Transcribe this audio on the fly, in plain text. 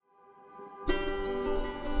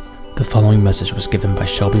The following message was given by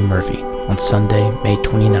Shelby Murphy on Sunday, May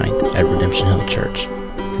 29th at Redemption Hill Church.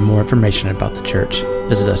 For more information about the church,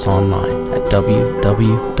 visit us online at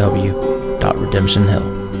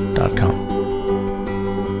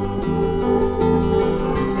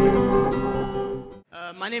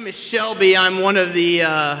www.redemptionhill.com. My name is Shelby. I'm one of the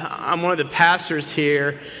pastors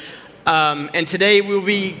here, and today we'll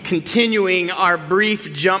be continuing our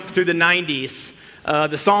brief jump through the 90s,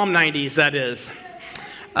 the Psalm 90s, that is.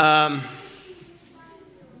 And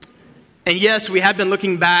yes, we have been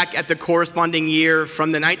looking back at the corresponding year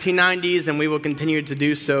from the 1990s, and we will continue to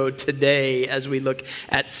do so today as we look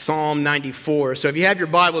at Psalm 94. So if you have your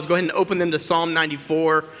Bibles, go ahead and open them to Psalm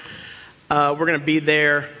 94. We're going to be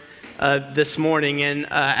there this morning. And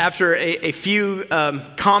after a few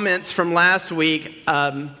comments from last week,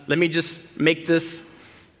 let me just make this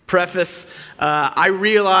preface. I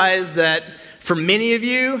realize that for many of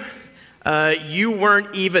you, you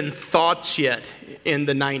weren't even thoughts yet in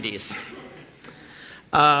the 90s.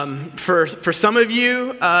 For some of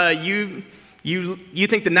you, you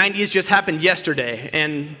think the 90s just happened yesterday,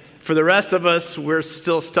 and for the rest of us, we're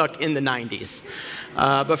still stuck in the 90s.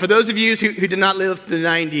 But for those of you who did not live through the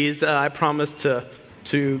 90s, I promise to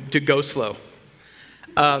go slow.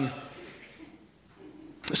 So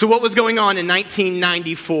what was going on in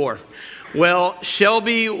 1994? Well,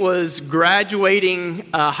 Shelby was graduating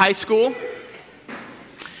high school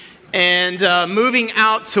and moving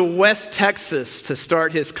out to West Texas to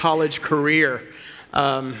start his college career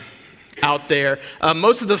out there.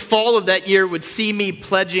 Most of the fall of that year would see me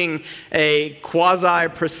pledging a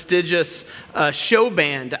quasi-prestigious show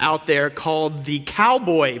band out there called the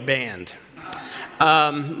Cowboy Band.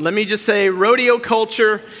 Let me just say, rodeo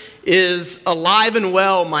culture is alive and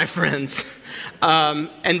well, my friends.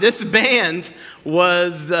 And this band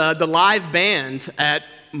was the live band at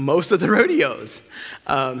most of the rodeos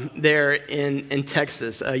there in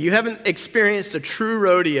Texas. You haven't experienced a true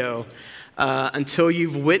rodeo until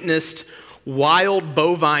you've witnessed wild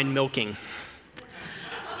bovine milking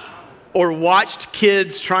or watched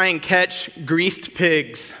kids try and catch greased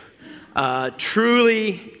pigs.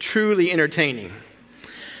 Truly, truly entertaining.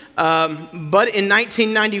 But in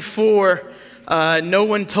 1994, no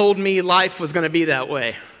one told me life was going to be that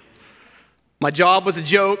way. My job was a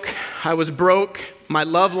joke. I was broke. My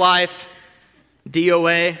love life,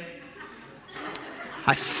 DOA.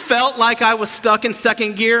 I felt like I was stuck in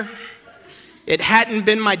second gear. It hadn't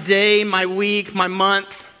been my day, my week, my month.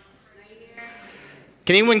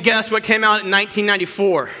 Can anyone guess what came out in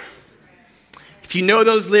 1994? If you know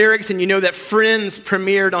those lyrics and you know that Friends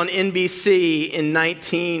premiered on NBC in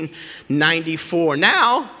 1994.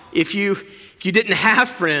 Now, if you didn't have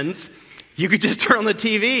Friends, you could just turn on the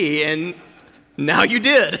TV, and now you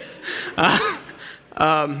did.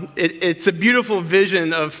 It's a beautiful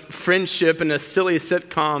vision of friendship and a silly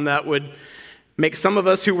sitcom that would make some of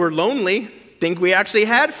us who were lonely think we actually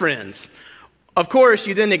had friends. Of course,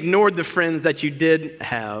 you then ignored the friends that you did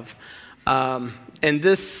have. And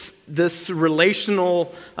this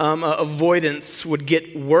relational avoidance would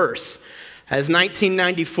get worse, as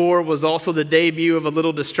 1994 was also the debut of a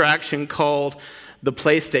little distraction called the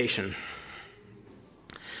PlayStation.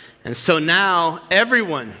 And so now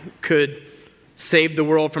everyone could save the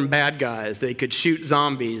world from bad guys. They could shoot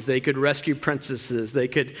zombies. They could rescue princesses. They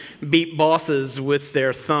could beat bosses with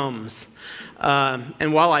their thumbs.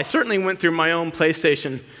 And while I certainly went through my own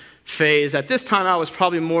PlayStation phase, at this time I was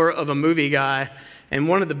probably more of a movie guy. And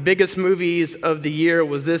one of the biggest movies of the year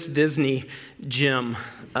was this Disney gem,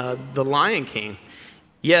 The Lion King.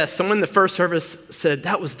 Yes, someone in the first service said,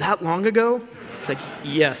 "That was that long ago?" It's like,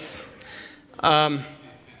 yes.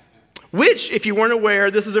 Which, if you weren't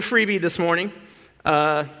aware, this is a freebie this morning.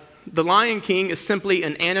 The Lion King is simply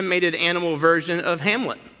an animated animal version of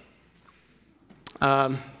Hamlet.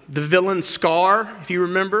 The villain Scar, if you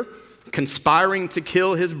remember, conspiring to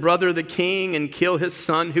kill his brother the king and kill his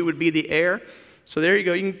son who would be the heir. So there you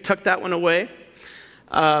go, you can tuck that one away.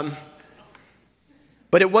 But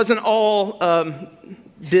it wasn't all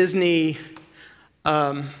Disney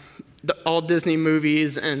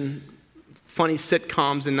movies and funny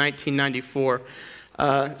sitcoms in 1994.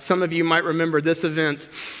 Some of you might remember this event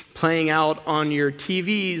playing out on your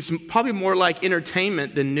TVs, probably more like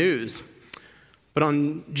entertainment than news. But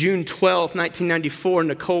on June 12, 1994,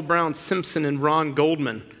 Nicole Brown Simpson and Ron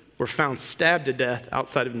Goldman were found stabbed to death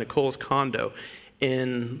outside of Nicole's condo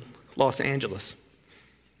in Los Angeles.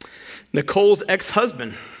 Nicole's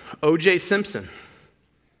ex-husband, O.J. Simpson,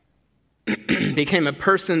 became a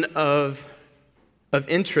person of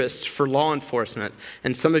interest for law enforcement.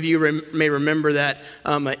 And some of you may remember that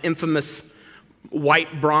infamous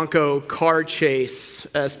white Bronco car chase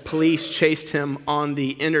as police chased him on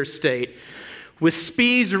the interstate with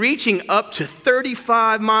speeds reaching up to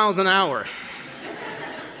 35 miles an hour.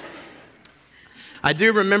 I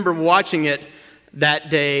do remember watching it that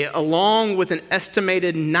day along with an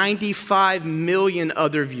estimated 95 million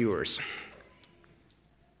other viewers.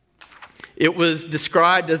 It was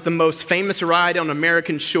described as the most famous ride on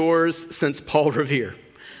American shores since Paul Revere.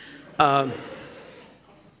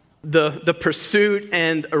 The pursuit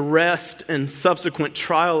and arrest and subsequent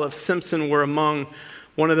trial of Simpson were among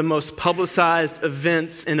one of the most publicized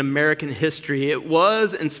events in American history. It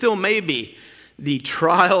was, and still may be, the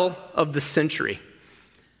trial of the century.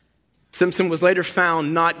 Simpson was later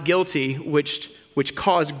found not guilty, which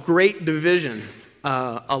caused great division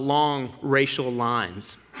along racial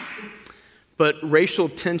lines. But racial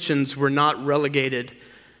tensions were not relegated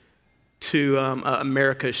to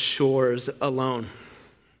America's shores alone.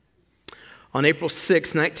 On April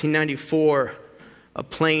 6, 1994, a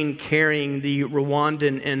plane carrying the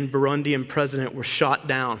Rwandan and Burundian president were shot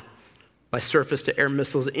down by surface-to-air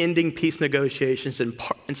missiles, ending peace negotiations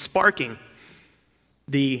and sparking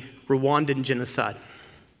the Rwandan genocide.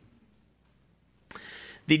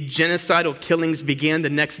 The genocidal killings began the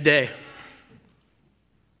next day.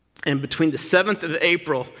 And between the 7th of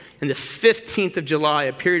April and the 15th of July,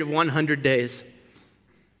 a period of 100 days,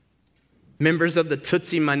 members of the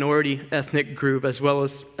Tutsi minority ethnic group, as well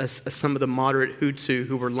as some of the moderate Hutu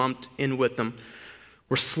who were lumped in with them,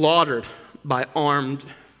 were slaughtered by armed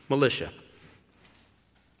militia.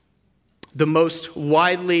 The most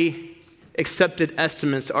widely accepted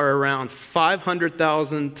estimates are around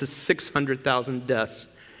 500,000 to 600,000 deaths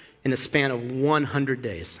in a span of 100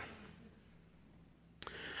 days.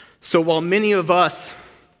 So while many of us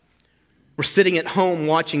were sitting at home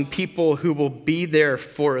watching people who will be there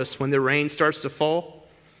for us when the rain starts to fall,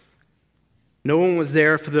 no one was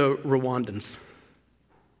there for the Rwandans.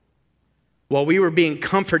 While we were being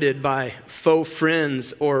comforted by faux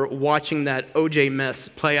friends or watching that OJ mess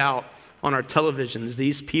play out on our televisions,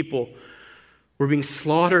 these people were being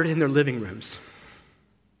slaughtered in their living rooms.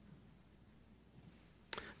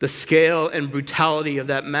 The scale and brutality of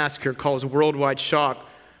that massacre caused worldwide shock,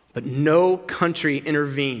 but no country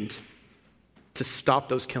intervened to stop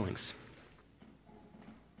those killings.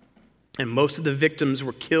 And most of the victims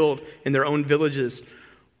were killed in their own villages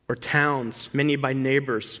or towns, many by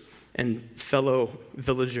neighbors and fellow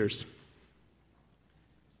villagers.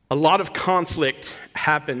 A lot of conflict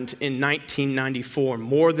happened in 1994,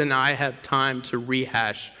 more than I have time to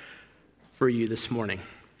rehash for you this morning.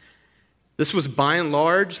 This was, by and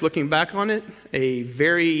large, looking back on it, a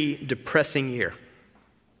very depressing year,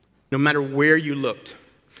 no matter where you looked.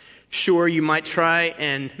 Sure, you might try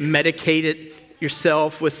and medicate it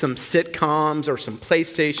yourself with some sitcoms or some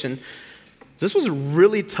PlayStation. This was a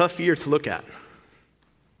really tough year to look at.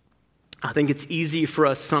 I think it's easy for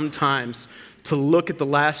us sometimes to look at the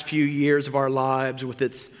last few years of our lives with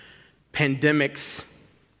its pandemics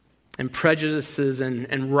and prejudices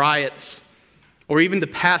and riots, or even the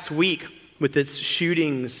past week with its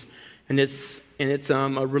shootings and its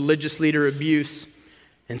religious leader abuse,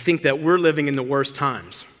 and think that we're living in the worst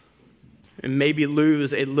times, and maybe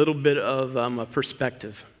lose a little bit of a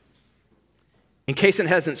perspective. In case it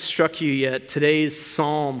hasn't struck you yet, today's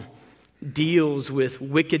psalm deals with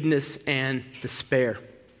wickedness and despair.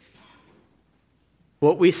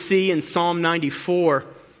 What we see in Psalm 94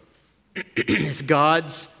 is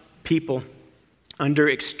God's people under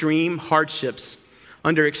extreme hardships,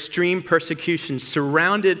 under extreme persecution,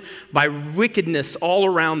 surrounded by wickedness all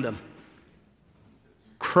around them,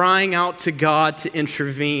 crying out to God to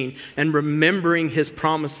intervene and remembering his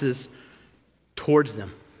promises towards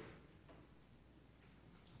them.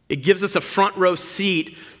 It gives us a front row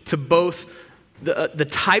seat to both the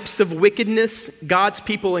types of wickedness God's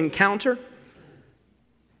people encounter,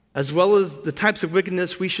 as well as the types of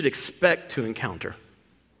wickedness we should expect to encounter.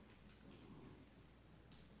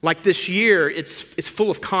 Like this year, it's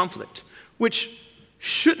full of conflict, which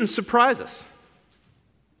shouldn't surprise us.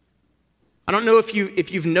 I don't know if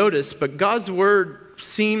you've noticed, but God's word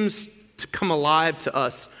seems to come alive to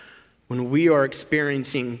us when we are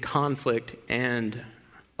experiencing conflict and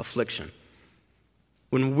affliction.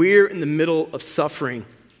 When we're in the middle of suffering,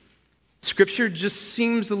 Scripture just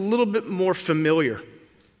seems a little bit more familiar.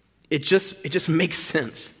 It just makes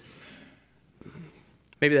sense.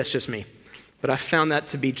 Maybe that's just me, but I found that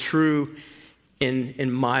to be true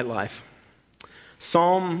in my life.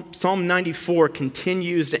 Psalm 94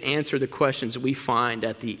 continues to answer the questions we find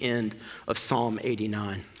at the end of Psalm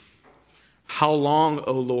 89. How long,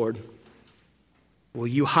 O Lord, will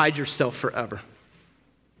you hide yourself forever?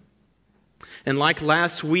 And like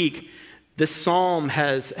last week, this psalm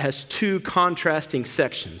has two contrasting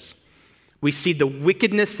sections. We see the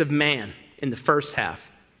wickedness of man in the first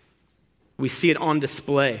half. We see it on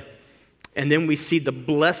display. And then we see the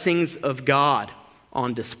blessings of God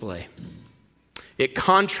on display. It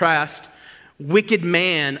contrasts wicked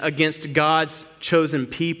man against God's chosen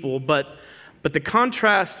people, but the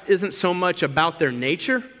contrast isn't so much about their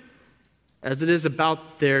nature as it is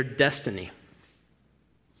about their destiny.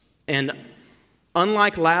 And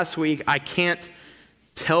unlike last week, I can't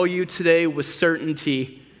tell you today with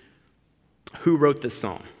certainty who wrote this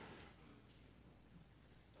psalm.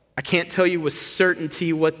 I can't tell you with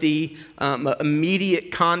certainty what the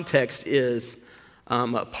immediate context is,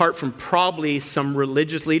 apart from probably some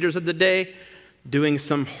religious leaders of the day doing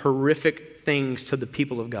some horrific things to the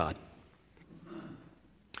people of God.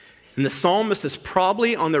 And the psalmist is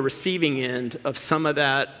probably on the receiving end of some of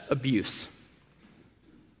that abuse.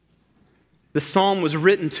 The psalm was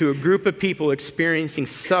written to a group of people experiencing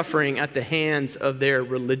suffering at the hands of their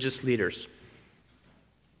religious leaders.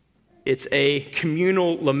 It's a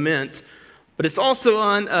communal lament, but it's also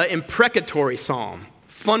an imprecatory psalm.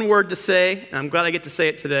 Fun word to say, and I'm glad I get to say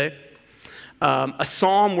it today. A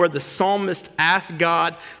psalm where the psalmist asks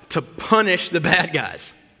God to punish the bad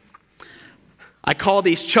guys. I call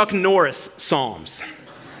these Chuck Norris psalms.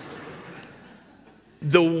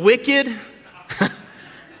 The wicked,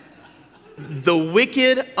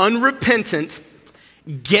 unrepentant,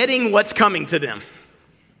 getting what's coming to them.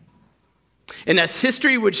 And as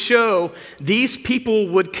history would show, these people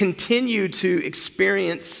would continue to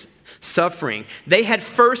experience suffering. They had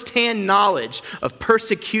firsthand knowledge of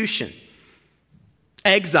persecution,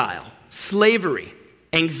 exile, slavery,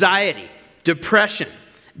 anxiety, depression,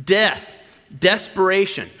 death,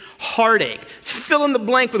 desperation, heartache. Fill in the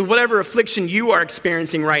blank with whatever affliction you are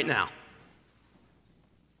experiencing right now.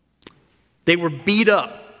 They were beat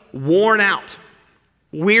up, worn out,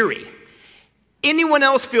 weary. Anyone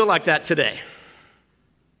else feel like that today?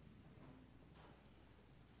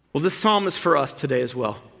 Well, this psalm is for us today as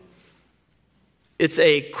well. It's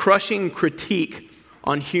a crushing critique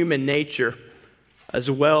on human nature,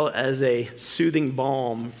 as well as a soothing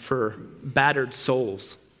balm for battered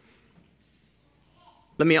souls.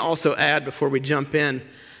 Let me also add before we jump in,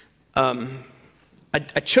 I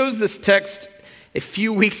chose this text a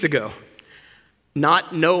few weeks ago,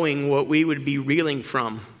 not knowing what we would be reeling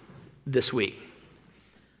from this week.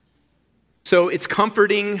 So it's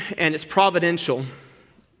comforting and it's providential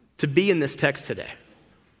to be in this text today.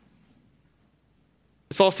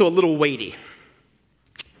 It's also a little weighty,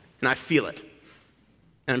 and I feel it.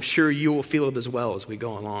 And I'm sure you will feel it as well as we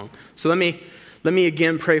go along. So let me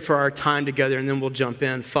again pray for our time together, and then we'll jump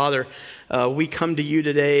in. Father, we come to you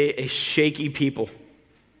today a shaky people,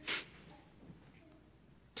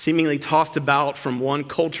 seemingly tossed about from one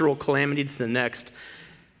cultural calamity to the next.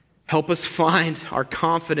 Help us find our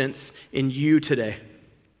confidence in you today.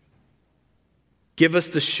 Give us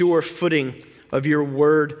the sure footing of your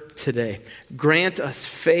word today. Grant us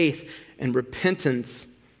faith and repentance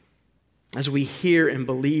as we hear and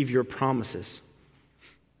believe your promises.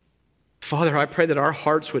 Father, I pray that our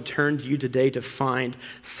hearts would turn to you today to find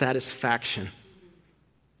satisfaction.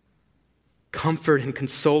 Comfort and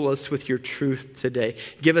console us with your truth today.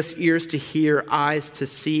 Give us ears to hear, eyes to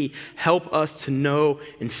see. Help us to know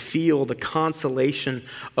and feel the consolation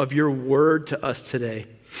of your word to us today.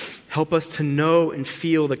 Help us to know and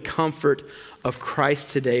feel the comfort of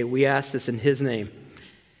Christ today. We ask this in his name.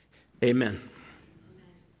 Amen.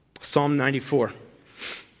 Psalm 94.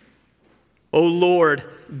 O Lord,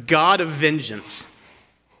 God of vengeance.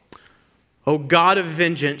 O God of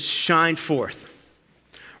vengeance, shine forth.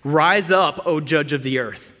 Rise up, O judge of the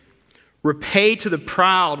earth. Repay to the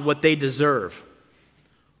proud what they deserve.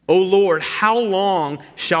 O Lord, how long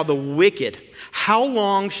shall the wicked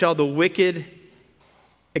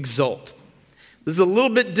exult? This is a little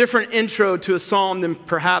bit different intro to a psalm than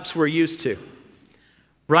perhaps we're used to.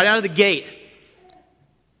 Right out of the gate,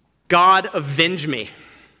 God, avenge me.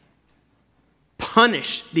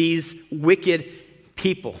 Punish these wicked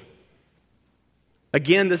people.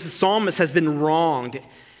 Again, this psalmist has been wronged,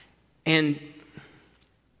 and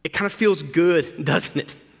it kind of feels good, doesn't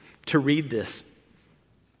it, to read this?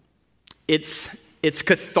 It's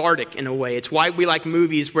cathartic in a way. It's why we like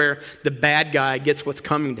movies where the bad guy gets what's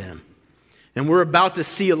coming to him. And we're about to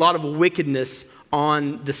see a lot of wickedness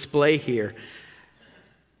on display here.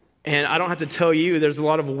 And I don't have to tell you, there's a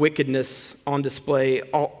lot of wickedness on display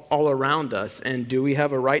all around us. And do we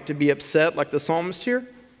have a right to be upset like the psalmist here?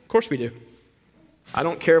 Of course we do. I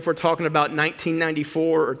don't care if we're talking about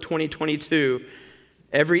 1994 or 2022.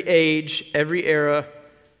 Every age, every era,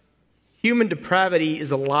 Human depravity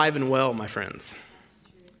is alive and well, my friends.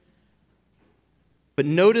 But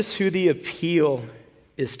notice who the appeal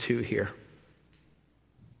is to here.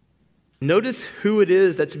 Notice who it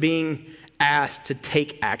is that's being asked to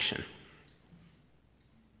take action.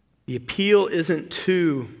 The appeal isn't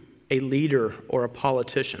to a leader or a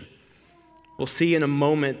politician. We'll see in a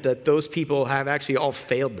moment that those people have actually all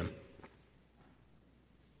failed them.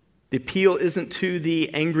 The appeal isn't to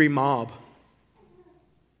the angry mob,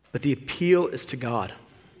 but the appeal is to God,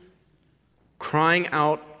 crying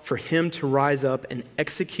out for him to rise up and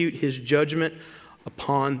execute his judgment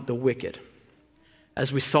upon the wicked.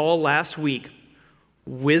 As we saw last week,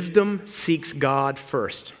 wisdom seeks God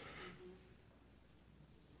first.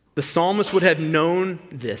 The psalmist would have known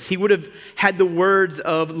this. He would have had the words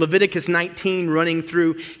of Leviticus 19 running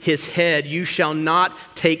through his head. You shall not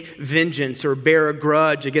take vengeance or bear a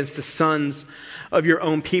grudge against the sons of your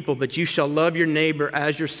own people, but you shall love your neighbor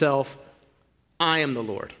as yourself. I am the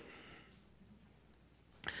Lord.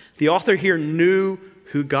 The author here knew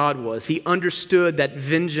who God was. He understood that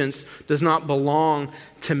vengeance does not belong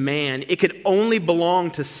to man. It could only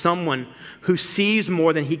belong to someone who sees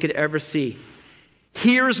more than he could ever see,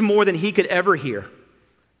 hears more than he could ever hear,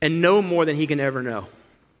 and know more than he can ever know.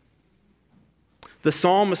 The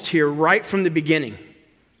psalmist here, right from the beginning,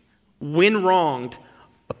 when wronged,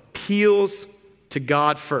 appeals to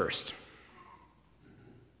God first.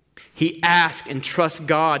 He asks and trusts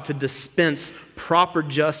God to dispense proper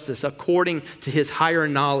justice according to his higher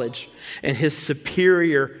knowledge and his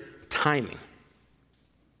superior timing.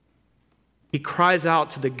 He cries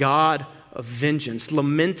out to the God of vengeance,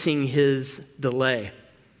 lamenting his delay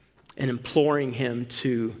and imploring him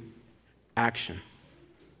to action.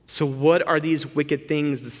 So what are these wicked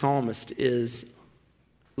things the psalmist is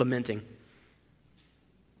lamenting?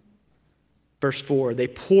 Verse 4, they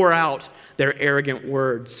pour out their arrogant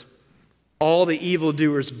words. All the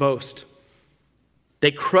evildoers boast. They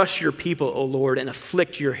crush your people, O Lord, and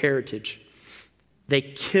afflict your heritage. They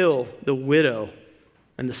kill the widow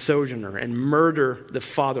and the sojourner and murder the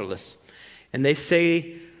fatherless. And they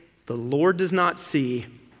say, the Lord does not see,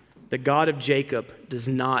 the God of Jacob does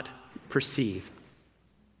not perceive.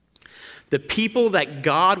 The people that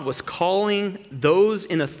God was calling those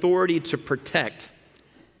in authority to protect,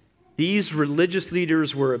 these religious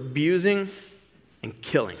leaders were abusing and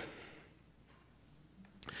killing.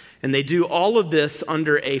 And they do all of this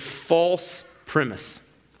under a false premise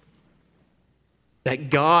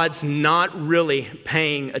that God's not really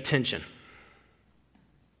paying attention.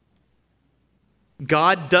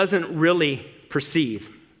 God doesn't really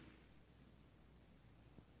perceive.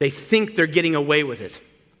 They think they're getting away with it.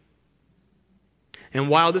 And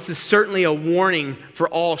while this is certainly a warning for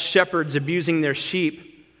all shepherds abusing their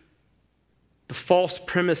sheep, the false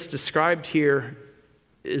premise described here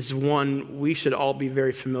is one we should all be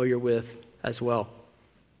very familiar with as well.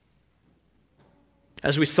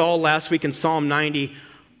 As we saw last week in Psalm 90,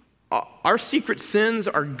 our secret sins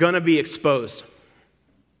are going to be exposed.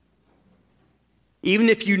 Even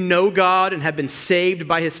if you know God and have been saved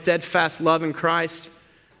by his steadfast love in Christ,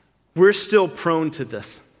 we're still prone to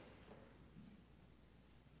this.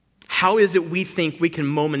 How is it we think we can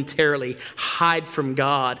momentarily hide from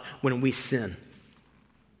God when we sin?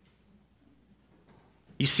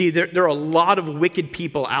 You see, there are a lot of wicked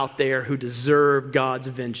people out there who deserve God's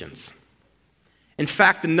vengeance. In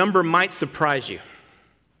fact, the number might surprise you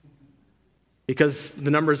because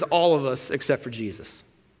the number is all of us except for Jesus.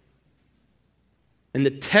 And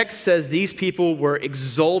the text says these people were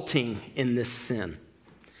exulting in this sin.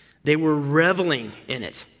 They were reveling in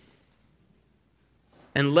it.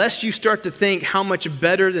 Unless you start to think how much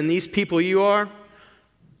better than these people you are,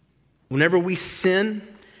 whenever we sin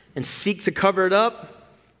and seek to cover it up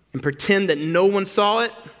and pretend that no one saw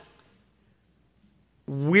it,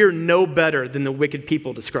 we're no better than the wicked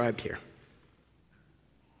people described here.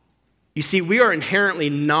 You see, we are inherently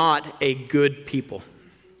not a good people.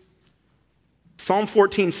 Psalm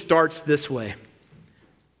 14 starts this way.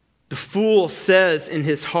 The fool says in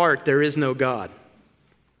his heart, there is no God.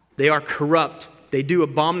 They are corrupt. They do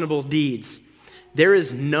abominable deeds. There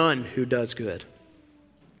is none who does good.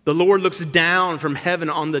 The Lord looks down from heaven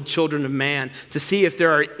on the children of man to see if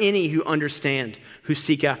there are any who understand, who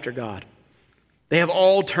seek after God. They have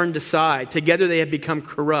all turned aside. Together they have become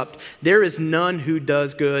corrupt. There is none who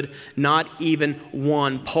does good, not even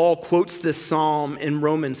one. Paul quotes this psalm in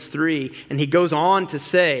Romans 3, and he goes on to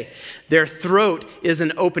say, their throat is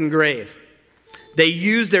an open grave. They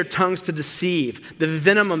use their tongues to deceive. The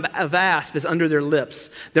venom of asp is under their lips.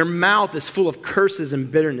 Their mouth is full of curses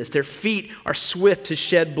and bitterness. Their feet are swift to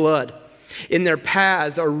shed blood. In their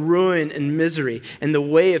paths are ruin and misery, and the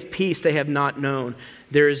way of peace they have not known.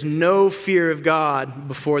 There is no fear of God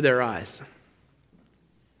before their eyes,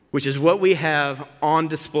 which is what we have on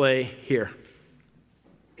display here.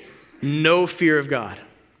 No fear of God.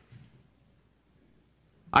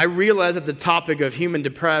 I realize that the topic of human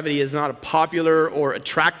depravity is not a popular or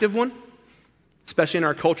attractive one, especially in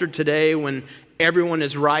our culture today when everyone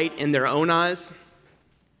is right in their own eyes.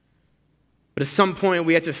 But at some point,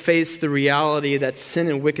 we have to face the reality that sin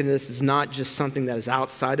and wickedness is not just something that is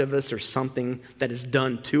outside of us or something that is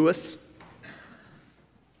done to us.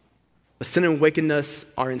 But sin and wickedness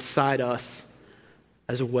are inside us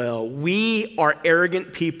as well. We are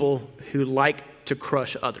arrogant people who like to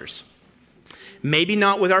crush others. Maybe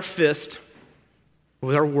not with our fist, but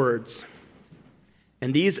with our words.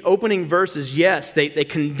 And these opening verses, yes, they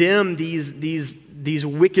condemn these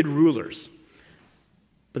wicked rulers.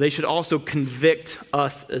 But they should also convict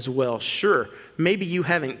us as well. Sure, maybe you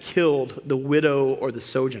haven't killed the widow or the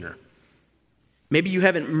sojourner. Maybe you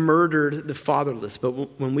haven't murdered the fatherless. But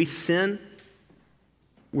when we sin,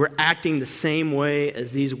 we're acting the same way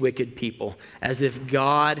as these wicked people, as if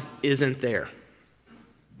God isn't there.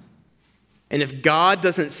 And if God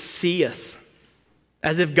doesn't see us,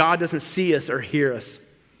 as if God doesn't see us or hear us,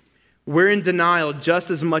 we're in denial just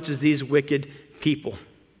as much as these wicked people.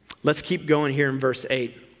 Let's keep going here in verse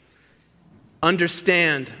 8.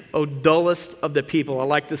 Understand, O dullest of the people. I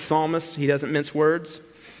like this psalmist. He doesn't mince words.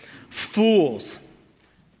 Fools,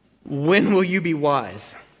 when will you be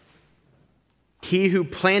wise? He who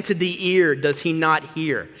planted the ear, does he not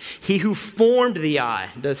hear? He who formed the eye,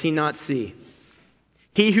 does he not see?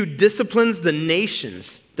 He who disciplines the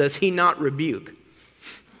nations, does he not rebuke?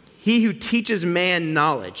 He who teaches man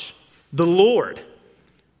knowledge, the Lord,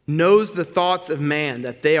 knows the thoughts of man,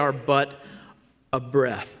 that they are but a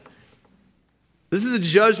breath. This is a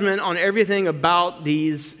judgment on everything about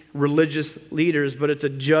these religious leaders, but it's a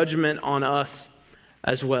judgment on us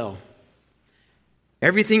as well.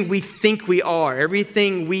 Everything we think we are,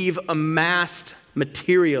 everything we've amassed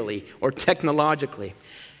materially or technologically,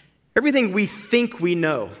 everything we think we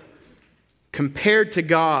know, compared to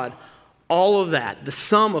God, all of that, the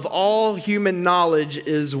sum of all human knowledge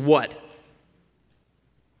is what?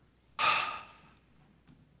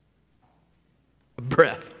 A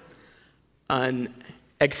breath. An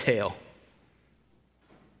exhale.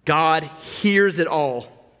 God hears it all.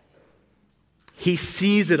 He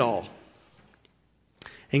sees it all.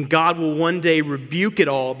 And God will one day rebuke it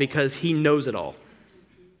all because he knows it all.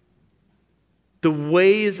 The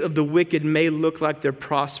ways of the wicked may look like they're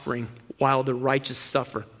prospering while the righteous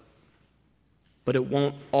suffer. But it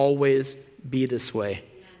won't always be this way.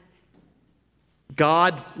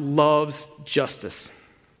 God loves justice.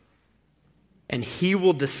 And he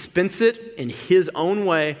will dispense it in his own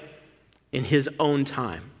way, in his own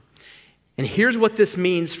time. And here's what this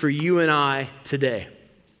means for you and I today.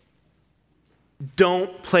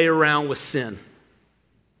 Don't play around with sin.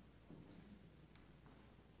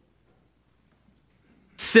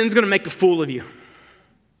 Sin's going to make a fool of you.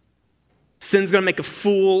 Sin's going to make a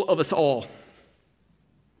fool of us all.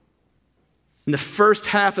 And the first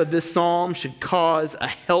half of this psalm should cause a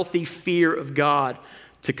healthy fear of God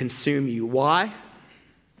to consume you. Why?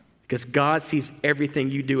 Because God sees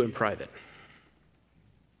everything you do in private.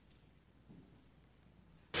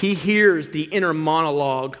 He hears the inner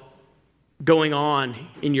monologue going on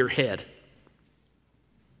in your head.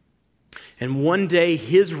 And one day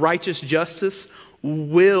his righteous justice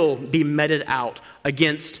will be meted out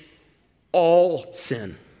against all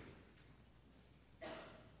sin.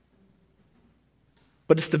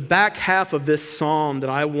 But it's the back half of this psalm that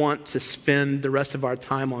I want to spend the rest of our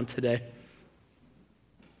time on today.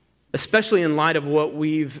 Especially in light of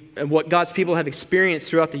what God's people have experienced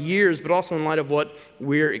throughout the years, but also in light of what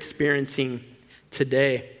we're experiencing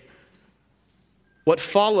today. What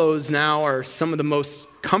follows now are some of the most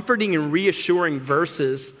comforting and reassuring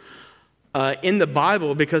verses in the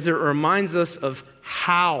Bible, because it reminds us of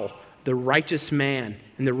how the righteous man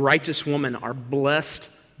and the righteous woman are blessed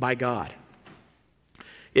by God.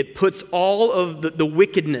 It puts all of the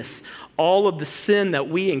wickedness, all of the sin that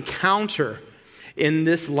we encounter in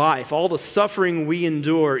this life, all the suffering we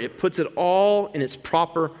endure, it puts it all in its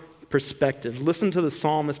proper perspective. Listen to the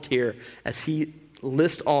psalmist here as he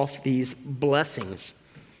lists off these blessings.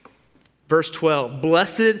 Verse 12,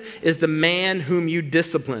 blessed is the man whom you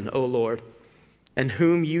discipline, O Lord, and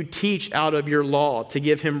whom you teach out of your law to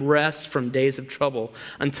give him rest from days of trouble,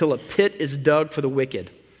 until a pit is dug for the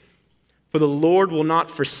wicked. For the Lord will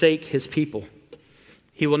not forsake his people.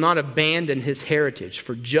 He will not abandon his heritage,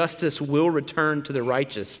 for justice will return to the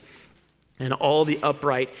righteous, and all the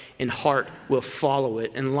upright in heart will follow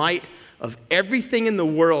it. In light of everything in the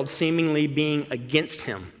world seemingly being against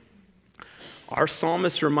him, our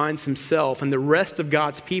psalmist reminds himself and the rest of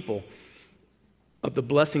God's people of the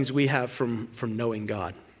blessings we have from knowing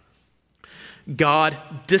God. God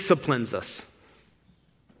disciplines us,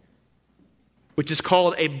 which is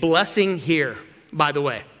called a blessing here, by the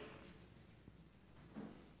way.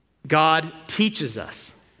 God teaches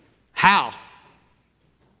us. How?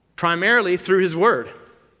 Primarily through his word.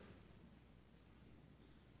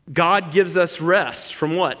 God gives us rest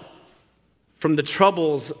from what? From the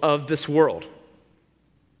troubles of this world.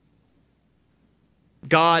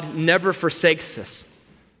 God never forsakes us.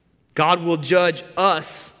 God will judge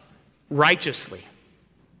us righteously.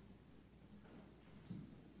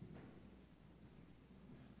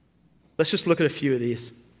 Let's just look at a few of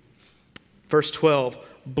these. Verse 12,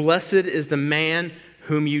 blessed is the man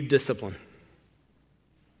whom you discipline.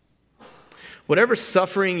 Whatever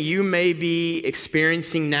suffering you may be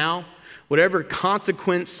experiencing now, whatever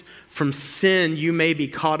consequence from sin you may be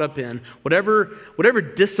caught up in, whatever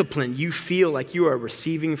discipline you feel like you are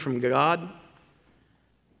receiving from God,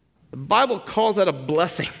 the Bible calls that a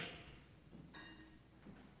blessing.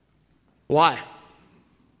 Why?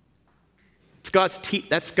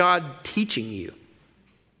 That's God teaching you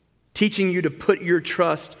to put your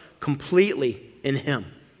trust completely in him,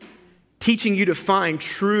 teaching you to find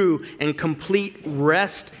true and complete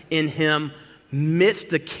rest in him amidst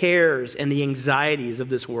the cares and the anxieties of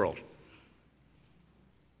this world.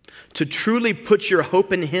 To truly put your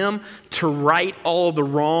hope in him to right all the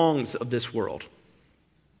wrongs of this world.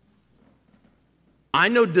 I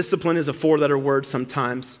know discipline is a 4-letter word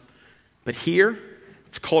sometimes, but here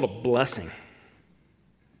it's called a blessing.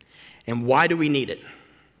 And why do we need it?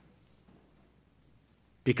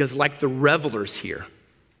 Because like the revelers here,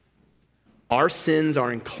 our sins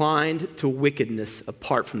are inclined to wickedness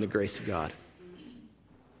apart from the grace of God.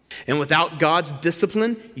 And without God's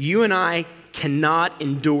discipline, you and I cannot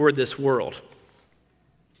endure this world.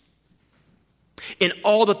 In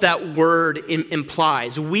all that word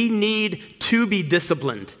implies, we need to be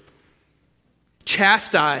disciplined,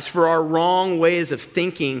 chastised for our wrong ways of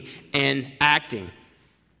thinking and acting.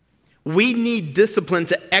 We need discipline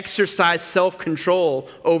to exercise self-control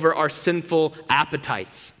over our sinful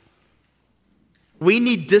appetites. We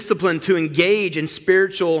need discipline to engage in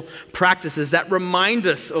spiritual practices that remind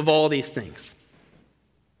us of all these things.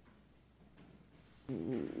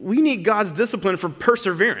 We need God's discipline for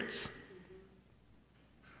perseverance.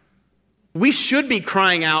 We should be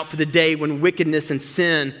crying out for the day when wickedness and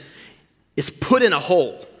sin is put in a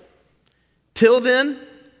hole. Till then,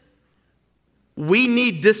 we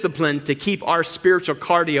need discipline to keep our spiritual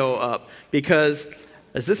cardio up because,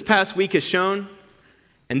 as this past week has shown,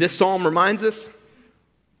 and this psalm reminds us,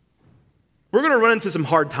 we're going to run into some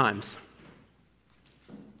hard times.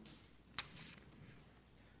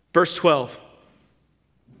 Verse 12.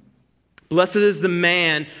 Blessed is the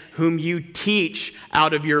man whom you teach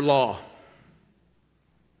out of your law.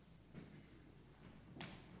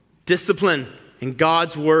 Discipline and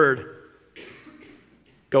God's word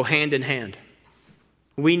go hand in hand.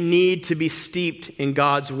 We need to be steeped in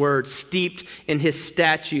God's word, steeped in his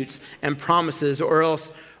statutes and promises, or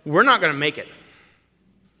else we're not going to make it.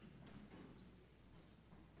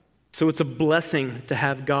 So it's a blessing to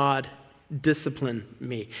have God discipline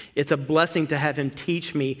me. It's a blessing to have him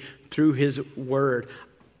teach me through his word.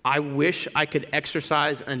 I wish I could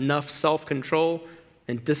exercise enough self-control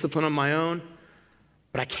and discipline on my own,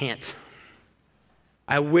 but I can't.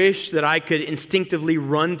 I wish that I could instinctively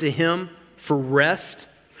run to him for rest,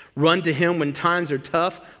 run to him when times are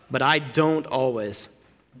tough, but I don't always.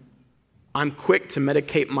 I'm quick to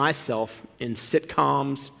medicate myself in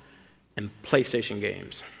sitcoms and PlayStation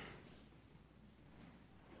games.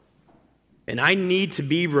 And I need to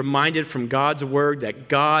be reminded from God's word that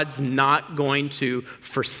God's not going to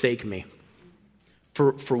forsake me.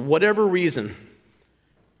 For whatever reason,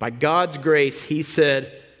 by God's grace, he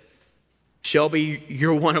said, Shelby,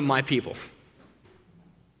 you're one of my people.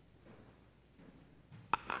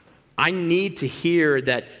 I need to hear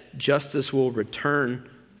that justice will return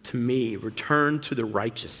to me, return to the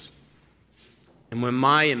righteous. And when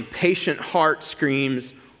my impatient heart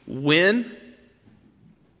screams, when?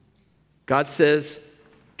 God says,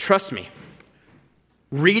 trust me.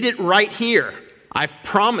 Read it right here. I've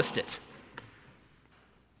promised it.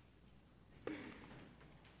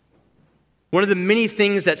 One of the many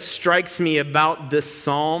things that strikes me about this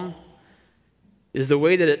psalm is the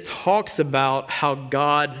way that it talks about how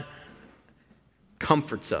God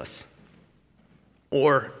comforts us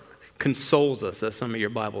or consoles us, as some of your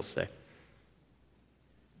Bibles say.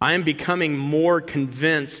 I am becoming more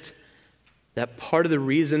convinced that part of the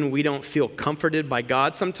reason we don't feel comforted by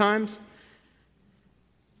God sometimes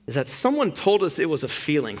is that someone told us it was a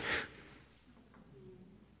feeling.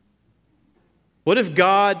 What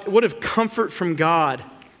if comfort from God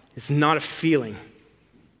is not a feeling,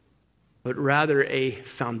 but rather a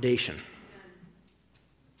foundation?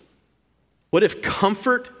 What if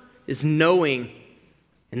comfort is knowing,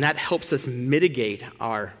 and that helps us mitigate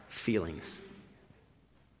our feelings?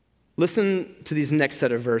 Listen to these next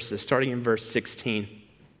set of verses, starting in verse 16.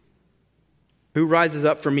 Who rises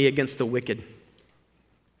up for me against the wicked?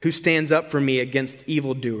 Who stands up for me against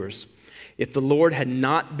evildoers? If the Lord had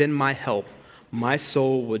not been my help, my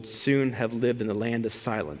soul would soon have lived in the land of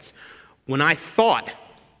silence. When I thought,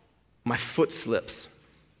 my foot slips.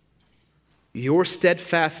 Your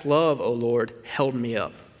steadfast love, O Lord, held me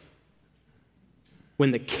up.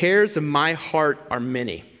 When the cares of my heart are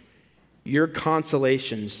many, your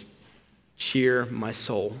consolations cheer my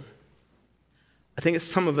soul. I think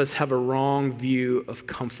some of us have a wrong view of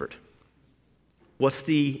comfort. What's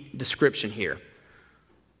the description here?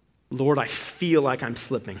 Lord, I feel like I'm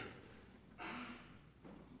slipping.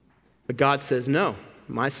 But God says, no,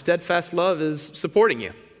 my steadfast love is supporting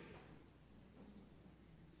you.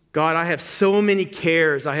 God, I have so many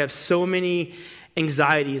cares. I have so many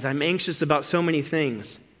anxieties. I'm anxious about so many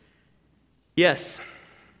things. Yes,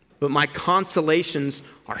 but my consolations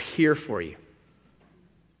are here for you.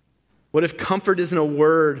 What if comfort isn't a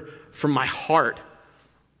word from my heart,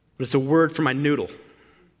 but it's a word from my noodle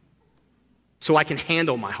so I can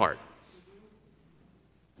handle my heart?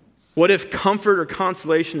 What if comfort or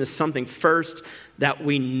consolation is something first that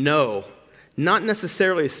we know, not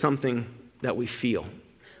necessarily something that we feel?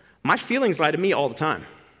 My feelings lie to me all the time.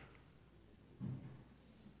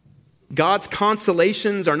 God's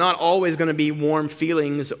consolations are not always going to be warm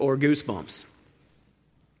feelings or goosebumps.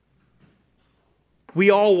 We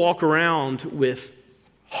all walk around with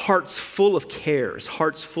hearts full of cares,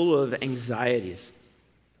 hearts full of anxieties.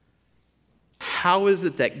 How is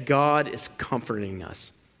it that God is comforting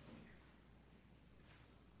us?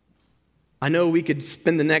 I know we could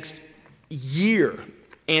spend the next year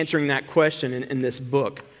answering that question in this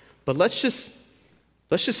book, but let's just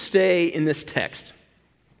stay in this text.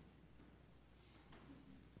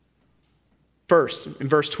 First, in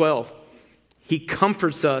verse 12, he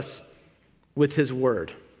comforts us with his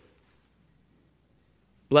word.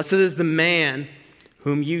 Blessed is the man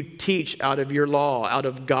whom you teach out of your law, out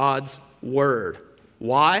of God's word.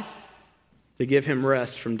 Why? To give him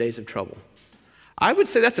rest from days of trouble. I would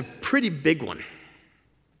say that's a pretty big one.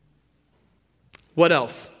 What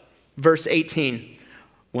else? Verse 18.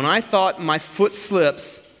 When I thought my foot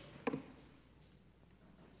slips,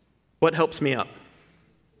 what helps me up?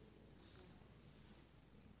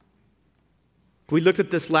 We looked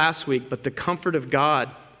at this last week, but the comfort of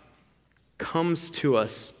God comes to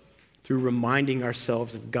us through reminding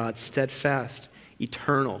ourselves of God's steadfast,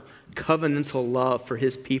 eternal, covenantal love for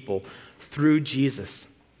his people through Jesus.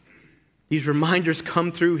 These reminders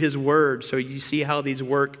come through his word, so you see how these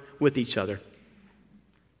work with each other.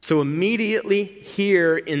 So immediately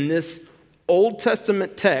here in this Old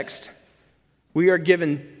Testament text, we are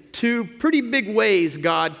given two pretty big ways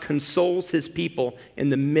God consoles his people in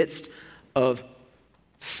the midst of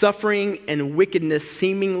suffering and wickedness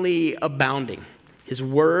seemingly abounding. His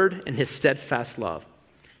word and his steadfast love.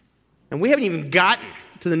 And we haven't even gotten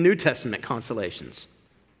to the New Testament consolations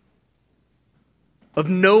of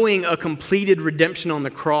knowing a completed redemption on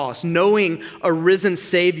the cross, knowing a risen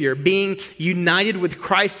Savior, being united with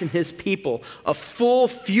Christ and his people, a full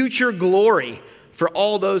future glory for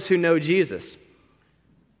all those who know Jesus.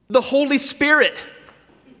 The Holy Spirit,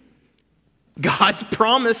 God's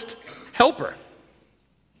promised helper.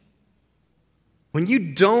 When you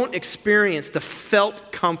don't experience the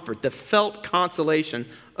felt comfort, the felt consolation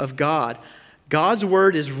of God, God's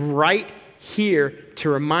word is right here to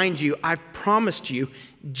remind you, I've promised you,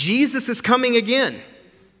 Jesus is coming again.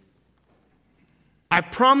 I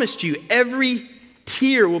promised you, every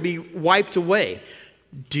tear will be wiped away.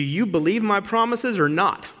 Do you believe my promises or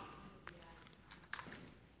not?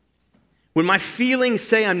 When my feelings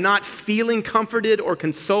say I'm not feeling comforted or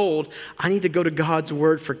consoled, I need to go to God's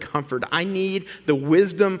word for comfort. I need the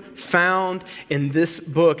wisdom found in this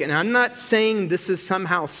book. And I'm not saying this is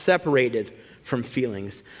somehow separated from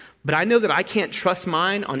feelings, but I know that I can't trust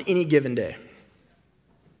mine on any given day.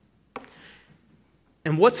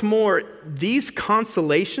 And what's more, these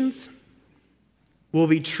consolations will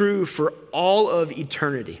be true for all of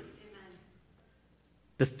eternity. Amen.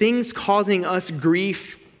 The things causing us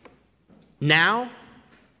grief now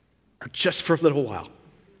are just for a little while.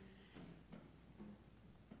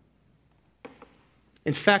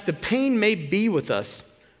 In fact, the pain may be with us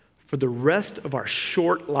for the rest of our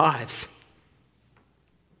short lives.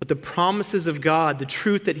 But the promises of God, the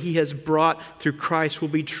truth that he has brought through Christ will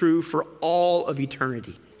be true for all of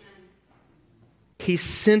eternity. He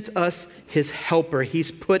sent us his helper.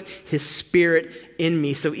 He's put his Spirit in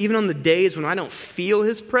me. So even on the days when I don't feel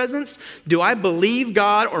his presence, do I believe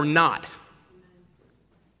God or not?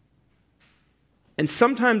 And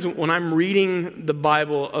sometimes when I'm reading the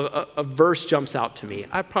Bible, a verse jumps out to me.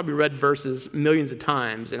 I've probably read verses millions of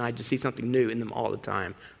times, and I just see something new in them all the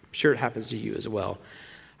time. I'm sure it happens to you as well.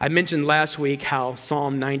 I mentioned last week how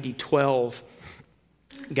Psalm 90:12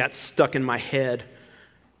 got stuck in my head.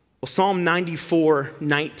 Well, Psalm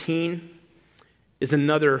 94:19 is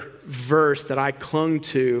another verse that I clung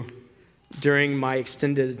to during my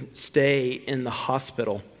extended stay in the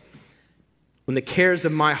hospital. When the cares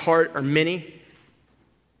of my heart are many,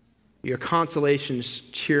 your consolations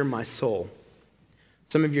cheer my soul.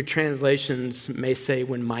 Some of your translations may say,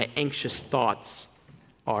 when my anxious thoughts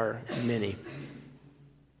are many.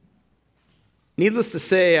 Needless to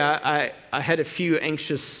say, I had a few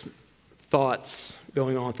anxious thoughts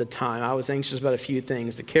going on at the time. I was anxious about a few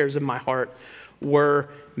things. The cares of my heart were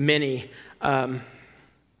many. I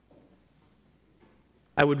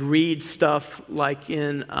would read stuff like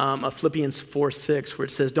in Philippians 4:6, where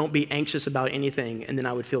it says, don't be anxious about anything, and then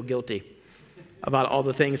I would feel guilty about all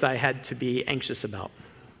the things I had to be anxious about.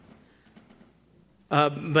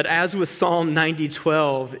 But as with Psalm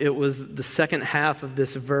 90:12, it was the second half of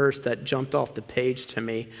this verse that jumped off the page to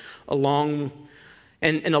me, along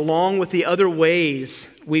with the other ways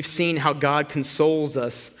we've seen how God consoles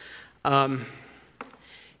us.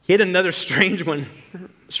 He had another strange one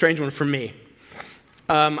for me.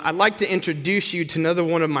 I'd like to introduce you to another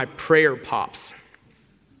one of my prayer pops.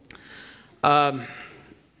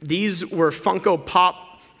 These were Funko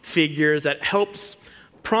Pop figures that helped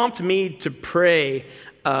prompt me to pray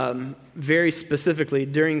very specifically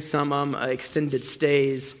during some extended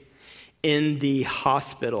stays in the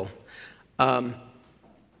hospital.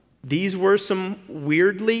 These were some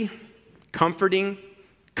weirdly comforting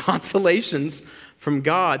consolations from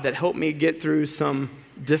God that helped me get through some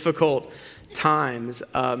difficult times.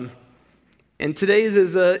 And today's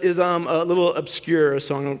is a little obscure,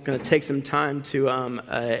 so I'm going to take some time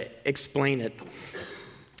to explain it.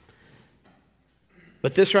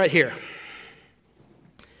 But this right here,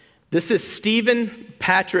 this is Stephen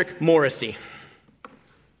Patrick Morrissey.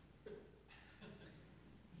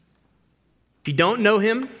 If you don't know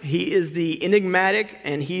him, he is the enigmatic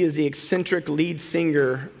and he is the eccentric lead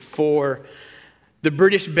singer for the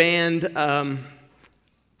British band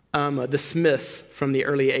The Smiths from the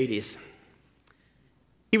early 80s.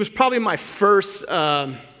 He was probably my first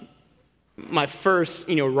rock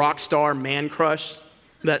star man crush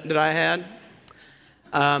that I had.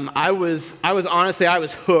 I was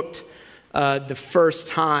hooked the first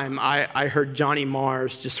time I heard Johnny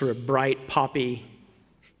Marr's just sort of bright poppy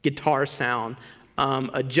guitar sound,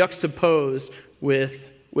 juxtaposed with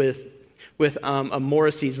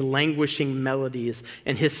Morrissey's languishing melodies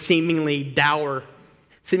and his seemingly dour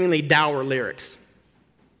lyrics.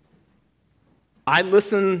 I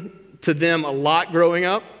listened to them a lot growing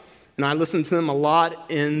up, and I listened to them a lot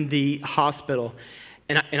in the hospital.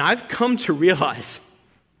 And I've come to realize,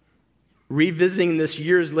 revisiting this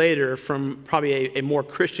years later from probably a more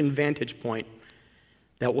Christian vantage point,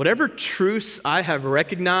 that whatever truths I have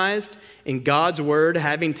recognized in God's word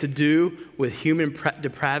having to do with human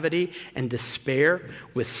depravity and despair,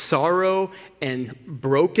 with sorrow and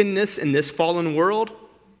brokenness in this fallen world,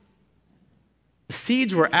 the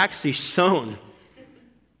seeds were actually sown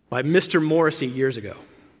by Mr. Morrissey years ago.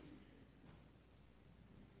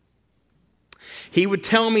 He would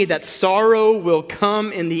tell me that sorrow will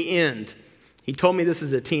come in the end. He told me this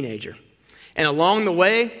as a teenager. And along the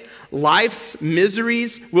way, life's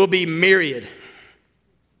miseries will be myriad.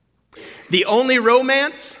 The only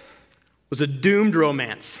romance was a doomed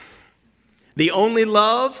romance. The only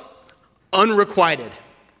love, unrequited.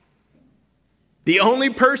 The only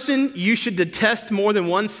person you should detest more than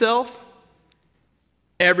oneself,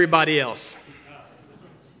 everybody else.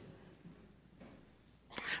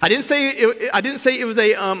 I didn't say it was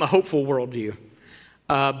a hopeful worldview,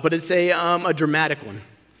 but it's a dramatic one.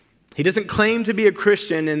 He doesn't claim to be a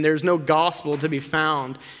Christian, and there's no gospel to be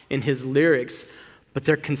found in his lyrics, but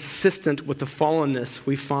they're consistent with the fallenness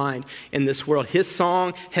we find in this world. His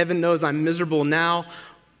song, Heaven Knows I'm Miserable Now,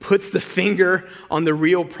 puts the finger on the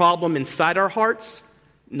real problem inside our hearts,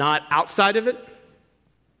 not outside of it.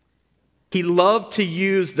 He loved to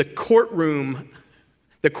use the courtroom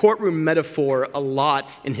metaphor a lot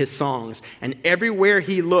in his songs, and everywhere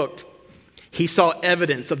he looked, He saw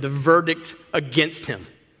evidence of the verdict against him.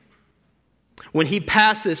 When he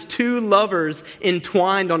passes two lovers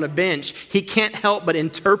entwined on a bench, he can't help but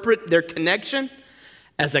interpret their connection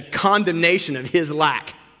as a condemnation of his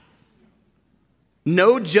lack.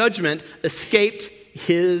 No judgment escaped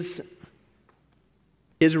his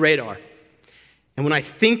radar. And when I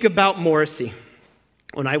think about Morrissey,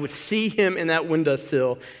 when I would see him in that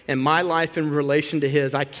windowsill and my life in relation to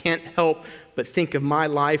his, I can't help but think of my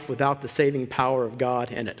life without the saving power of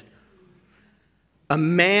God in it. A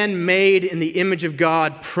man made in the image of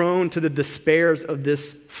God, prone to the despairs of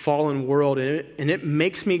this fallen world. And it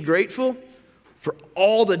makes me grateful for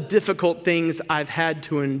all the difficult things I've had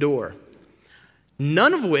to endure.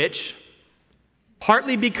 None of which,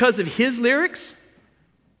 partly because of his lyrics,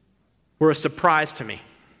 were a surprise to me.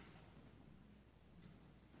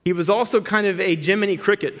 He was also kind of a Jiminy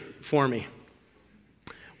Cricket for me.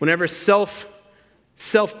 Whenever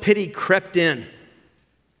self-pity crept in,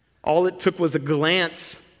 all it took was a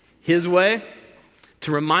glance his way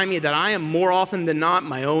to remind me that I am more often than not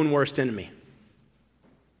my own worst enemy.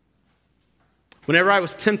 Whenever I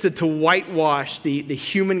was tempted to whitewash the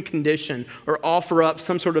human condition or offer up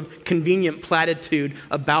some sort of convenient platitude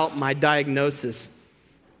about my diagnosis,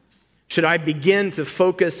 should I begin to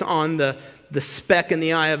focus on the speck in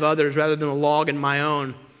the eye of others rather than a log in my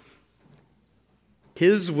own,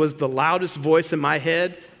 his was the loudest voice in my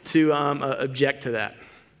head to object to that.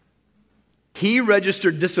 He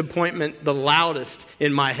registered disappointment the loudest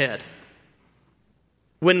in my head.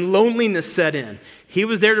 When loneliness set in, he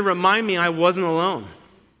was there to remind me I wasn't alone.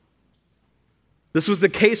 This was the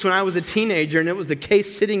case when I was a teenager, and it was the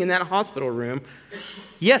case sitting in that hospital room.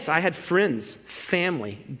 Yes, I had friends,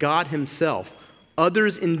 family, God himself,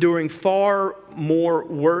 others enduring far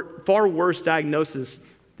worse diagnosis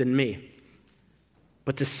than me.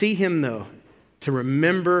 But to see him, though, to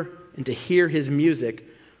remember and to hear his music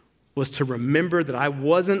was to remember that I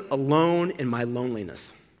wasn't alone in my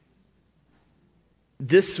loneliness.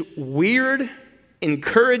 This weird,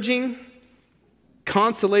 encouraging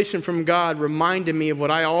consolation from God reminded me of what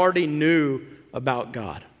I already knew about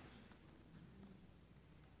God.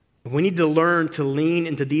 We need to learn to lean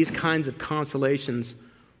into these kinds of consolations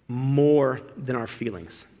more than our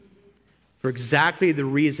feelings, for exactly the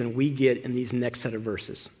reason we get in these next set of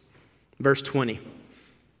verses. Verse 20.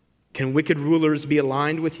 Can wicked rulers be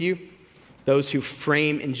aligned with you, those who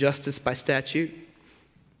frame injustice by statute?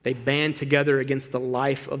 They band together against the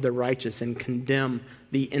life of the righteous and condemn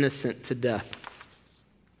the innocent to death.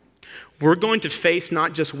 We're going to face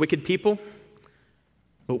not just wicked people,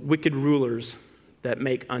 but wicked rulers that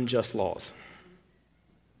make unjust laws.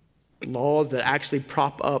 Laws that actually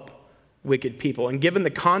prop up wicked people. And given the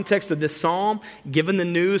context of this psalm, given the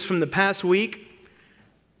news from the past week,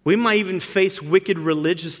 we might even face wicked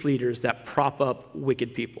religious leaders that prop up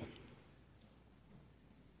wicked people.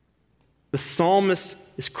 The psalmist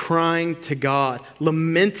is crying to God,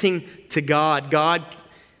 lamenting to God. God,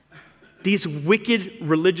 these wicked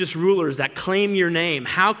religious rulers that claim your name,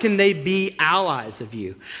 how can they be allies of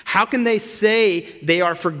you? How can they say they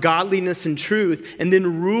are for godliness and truth and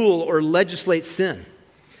then rule or legislate sin?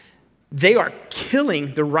 They are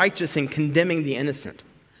killing the righteous and condemning the innocent.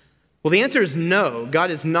 Well, the answer is no. God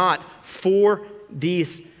is not for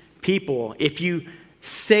these people. If you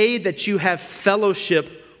say that you have fellowship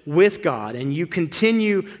with God and you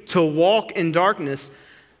continue to walk in darkness,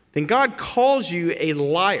 then God calls you a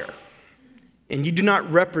liar, and you do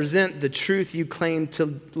not represent the truth you claim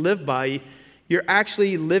to live by. You're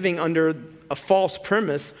actually living under a false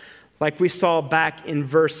premise, like we saw back in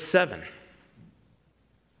verse 7.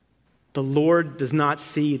 The Lord does not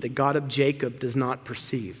see, the God of Jacob does not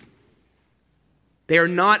perceive. They are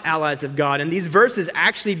not allies of God, and these verses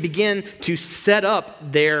actually begin to set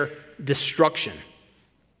up their destruction.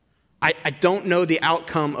 I don't know the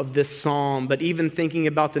outcome of this psalm, but even thinking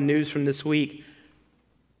about the news from this week,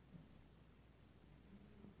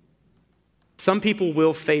 some people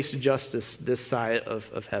will face justice this side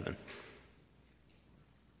of heaven,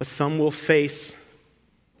 but some will face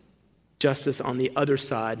justice on the other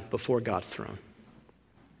side before God's throne.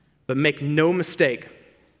 But make no mistake,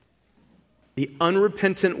 the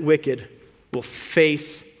unrepentant wicked will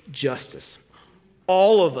face justice.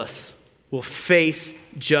 All of us will face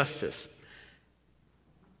justice.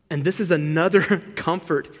 And this is another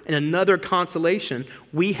comfort and another consolation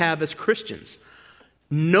we have as Christians.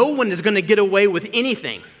 No one is going to get away with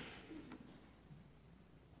anything.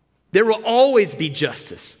 There will always be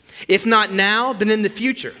justice. If not now, then in the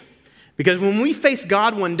future. Because when we face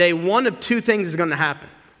God one day, one of two things is going to happen.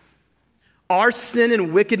 Our sin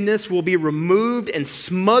and wickedness will be removed and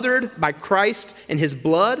smothered by Christ and his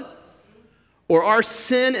blood, or our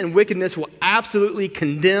sin and wickedness will absolutely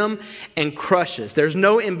condemn and crush us. There's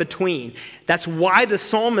no in between. That's why the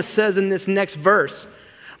psalmist says in this next verse,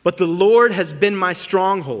 "But the Lord has been my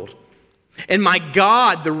stronghold, and my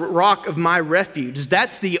God, the rock of my refuge."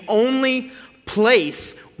 That's the only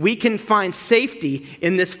place we can find safety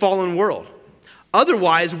in this fallen world.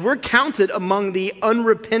 Otherwise, we're counted among the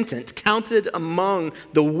unrepentant, counted among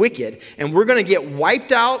the wicked, and we're going to get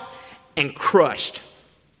wiped out and crushed.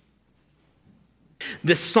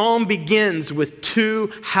 The psalm begins with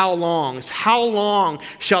two how longs. How long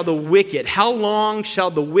shall the wicked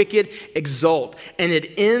exult? And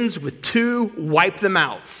it ends with two wipe them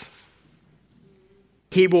outs.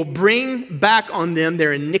 He will bring back on them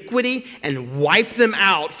their iniquity and wipe them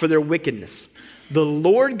out for their wickedness. The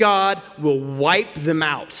Lord God will wipe them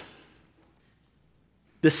out.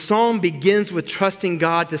 The psalm begins with trusting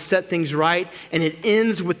God to set things right, and it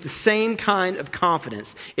ends with the same kind of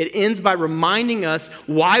confidence. It ends by reminding us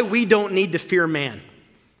why we don't need to fear man,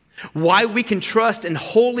 why we can trust and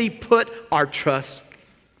wholly put our trust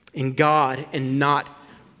in God and not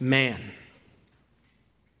man.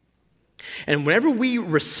 And whenever we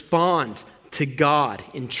respond to God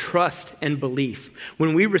in trust and belief,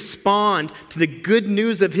 when we respond to the good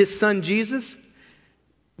news of his son Jesus,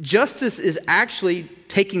 justice is actually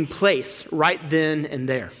taking place right then and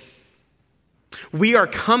there. We are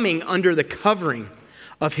coming under the covering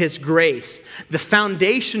of his grace. The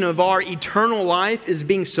foundation of our eternal life is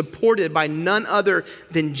being supported by none other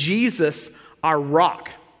than Jesus, our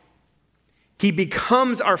rock. He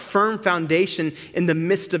becomes our firm foundation in the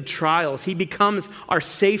midst of trials. He becomes our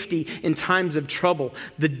safety in times of trouble.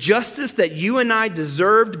 The justice that you and I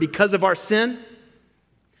deserved because of our sin,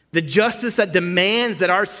 the justice that demands that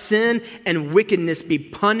our sin and wickedness be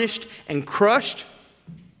punished and crushed,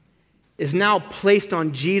 is now placed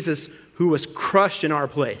on Jesus, who was crushed in our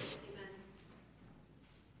place.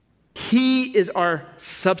 He is our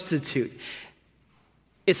substitute.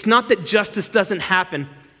 It's not that justice doesn't happen.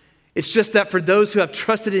 It's just that for those who have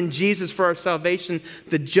trusted in Jesus for our salvation,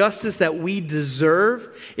 the justice that we deserve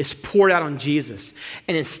is poured out on Jesus.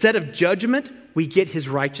 And instead of judgment, we get his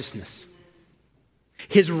righteousness,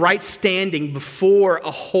 his right standing before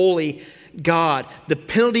a holy God. The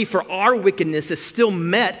penalty for our wickedness is still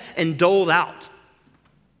met and doled out.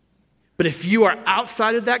 But if you are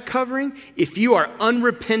outside of that covering, if you are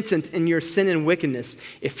unrepentant in your sin and wickedness,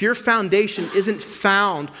 if your foundation isn't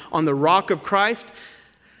found on the rock of Christ,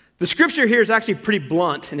 the scripture here is actually pretty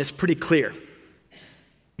blunt and it's pretty clear.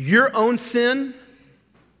 Your own sin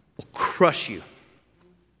will crush you,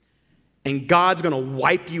 and God's going to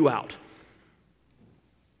wipe you out.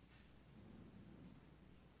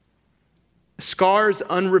 Scar's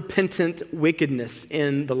unrepentant wickedness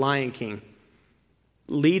in The Lion King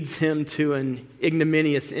leads him to an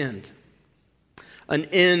ignominious end. An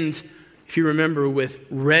end, if you remember, with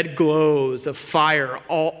red glows of fire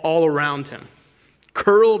all around him.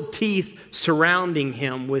 Curled teeth surrounding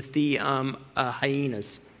him with the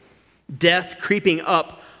hyenas. Death creeping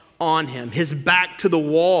up on him. His back to the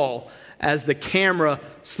wall as the camera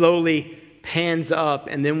slowly pans up,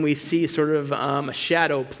 and then we see sort of a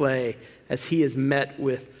shadow play as he is met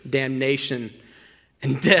with damnation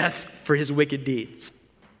and death for his wicked deeds.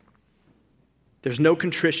 There's no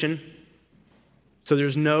contrition, so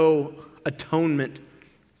there's no atonement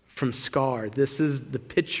from Scar. This is the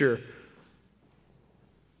picture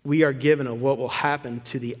we are given of what will happen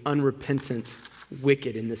to the unrepentant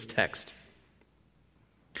wicked in this text.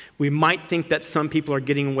 We might think that some people are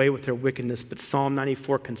getting away with their wickedness, but Psalm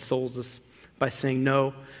 94 consoles us by saying,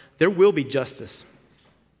 no, there will be justice.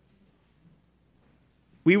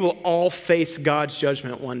 We will all face God's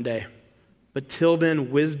judgment one day. But till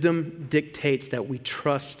then, wisdom dictates that we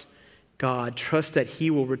trust God, trust that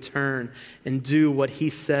he will return and do what he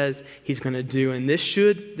says he's going to do. And this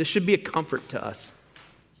should be a comfort to us.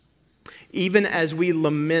 Even as we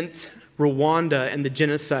lament Rwanda and the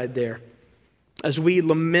genocide there, as we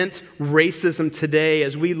lament racism today,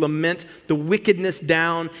 as we lament the wickedness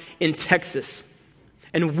down in Texas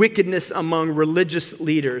and wickedness among religious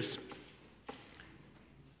leaders,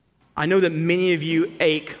 I know that many of you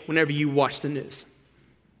ache whenever you watch the news.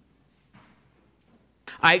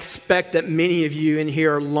 I expect that many of you in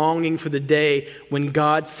here are longing for the day when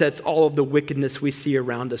God sets all of the wickedness we see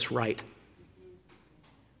around us right.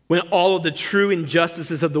 When all of the true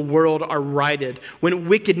injustices of the world are righted, when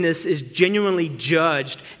wickedness is genuinely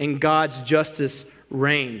judged and God's justice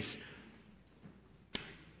reigns.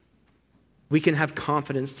 We can have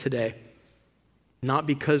confidence today, not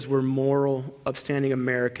because we're moral, upstanding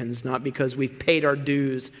Americans, not because we've paid our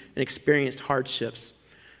dues and experienced hardships,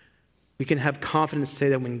 we can have confidence to say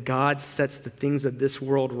that when God sets the things of this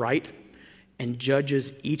world right and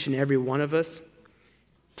judges each and every one of us,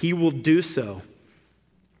 he will do so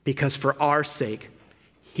because for our sake,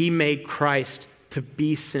 he made Christ to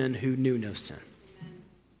be sin who knew no sin.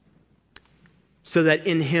 So that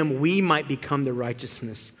in him we might become the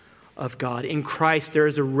righteousness of God. In Christ, there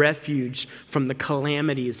is a refuge from the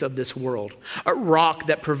calamities of this world, a rock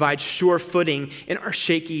that provides sure footing in our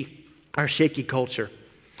shaky culture,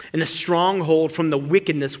 and a stronghold from the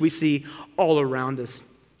wickedness we see all around us.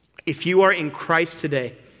 If you are in Christ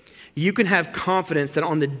today, you can have confidence that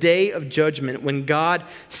on the day of judgment, when God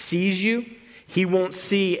sees you, he won't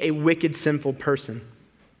see a wicked, sinful person.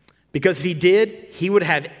 Because if he did, he would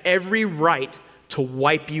have every right to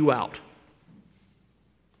wipe you out.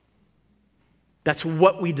 That's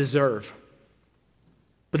what we deserve.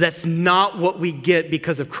 But that's not what we get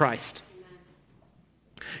because of Christ.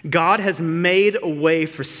 God has made a way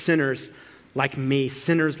for sinners like me,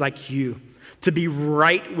 sinners like you, to be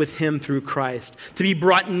right with him through Christ, to be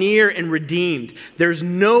brought near and redeemed. There's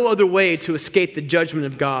no other way to escape the judgment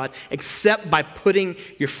of God except by putting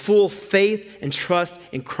your full faith and trust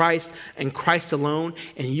in Christ and Christ alone,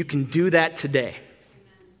 and you can do that today.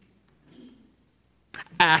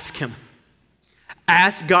 Ask him.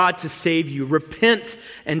 Ask God to save you. Repent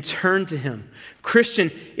and turn to him.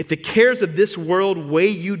 Christian, if the cares of this world weigh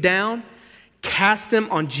you down, cast them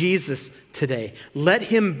on Jesus today. Let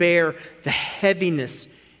him bear the heaviness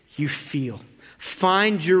you feel.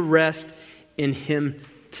 Find your rest in him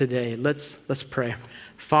today. Let's pray.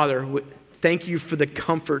 Father, thank you for the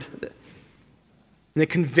comfort and the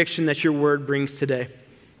conviction that your word brings today.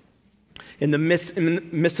 In the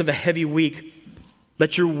midst of a heavy week,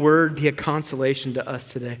 let your word be a consolation to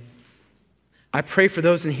us today. I pray for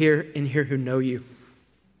those in here who know you,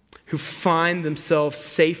 who find themselves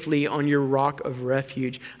safely on your rock of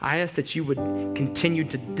refuge. I ask that you would continue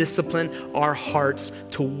to discipline our hearts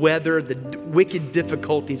to weather the wicked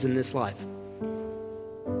difficulties in this life.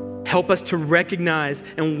 Help us to recognize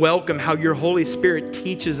and welcome how your Holy Spirit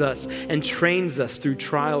teaches us and trains us through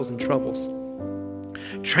trials and troubles.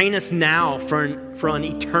 Train us now for an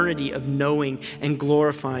eternity of knowing and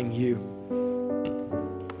glorifying you.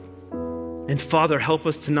 And Father, help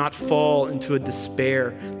us to not fall into a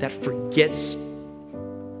despair that forgets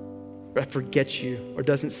you or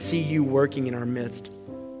doesn't see you working in our midst.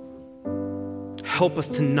 Help us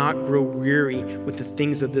to not grow weary with the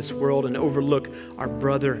things of this world and overlook our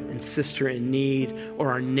brother and sister in need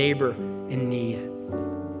or our neighbor in need.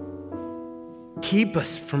 Keep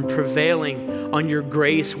us from prevailing on your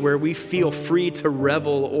grace where we feel free to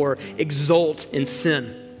revel or exult in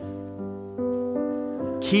sin.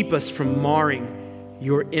 Keep us from marring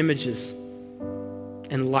your images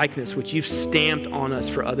and likeness which you've stamped on us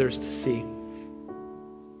for others to see.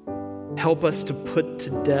 Help us to put to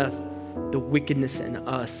death the wickedness in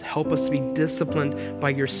us. Help us to be disciplined by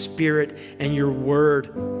your Spirit and your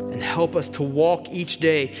word, and help us to walk each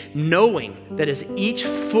day knowing that as each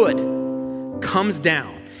foot comes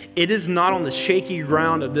down, it is not on the shaky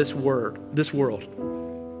ground of this world,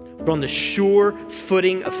 but on the sure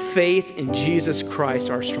footing of faith in Jesus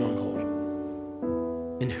Christ, our stronghold,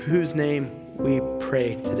 in whose name we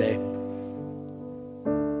pray today.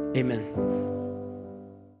 Amen.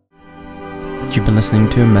 You've been listening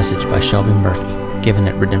to a message by Shelby Murphy, given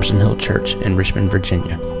at Redemption Hill Church in Richmond,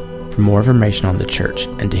 Virginia. For more information on the church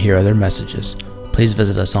and to hear other messages, please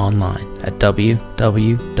visit us online at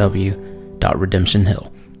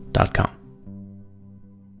www.redemptionhill.com.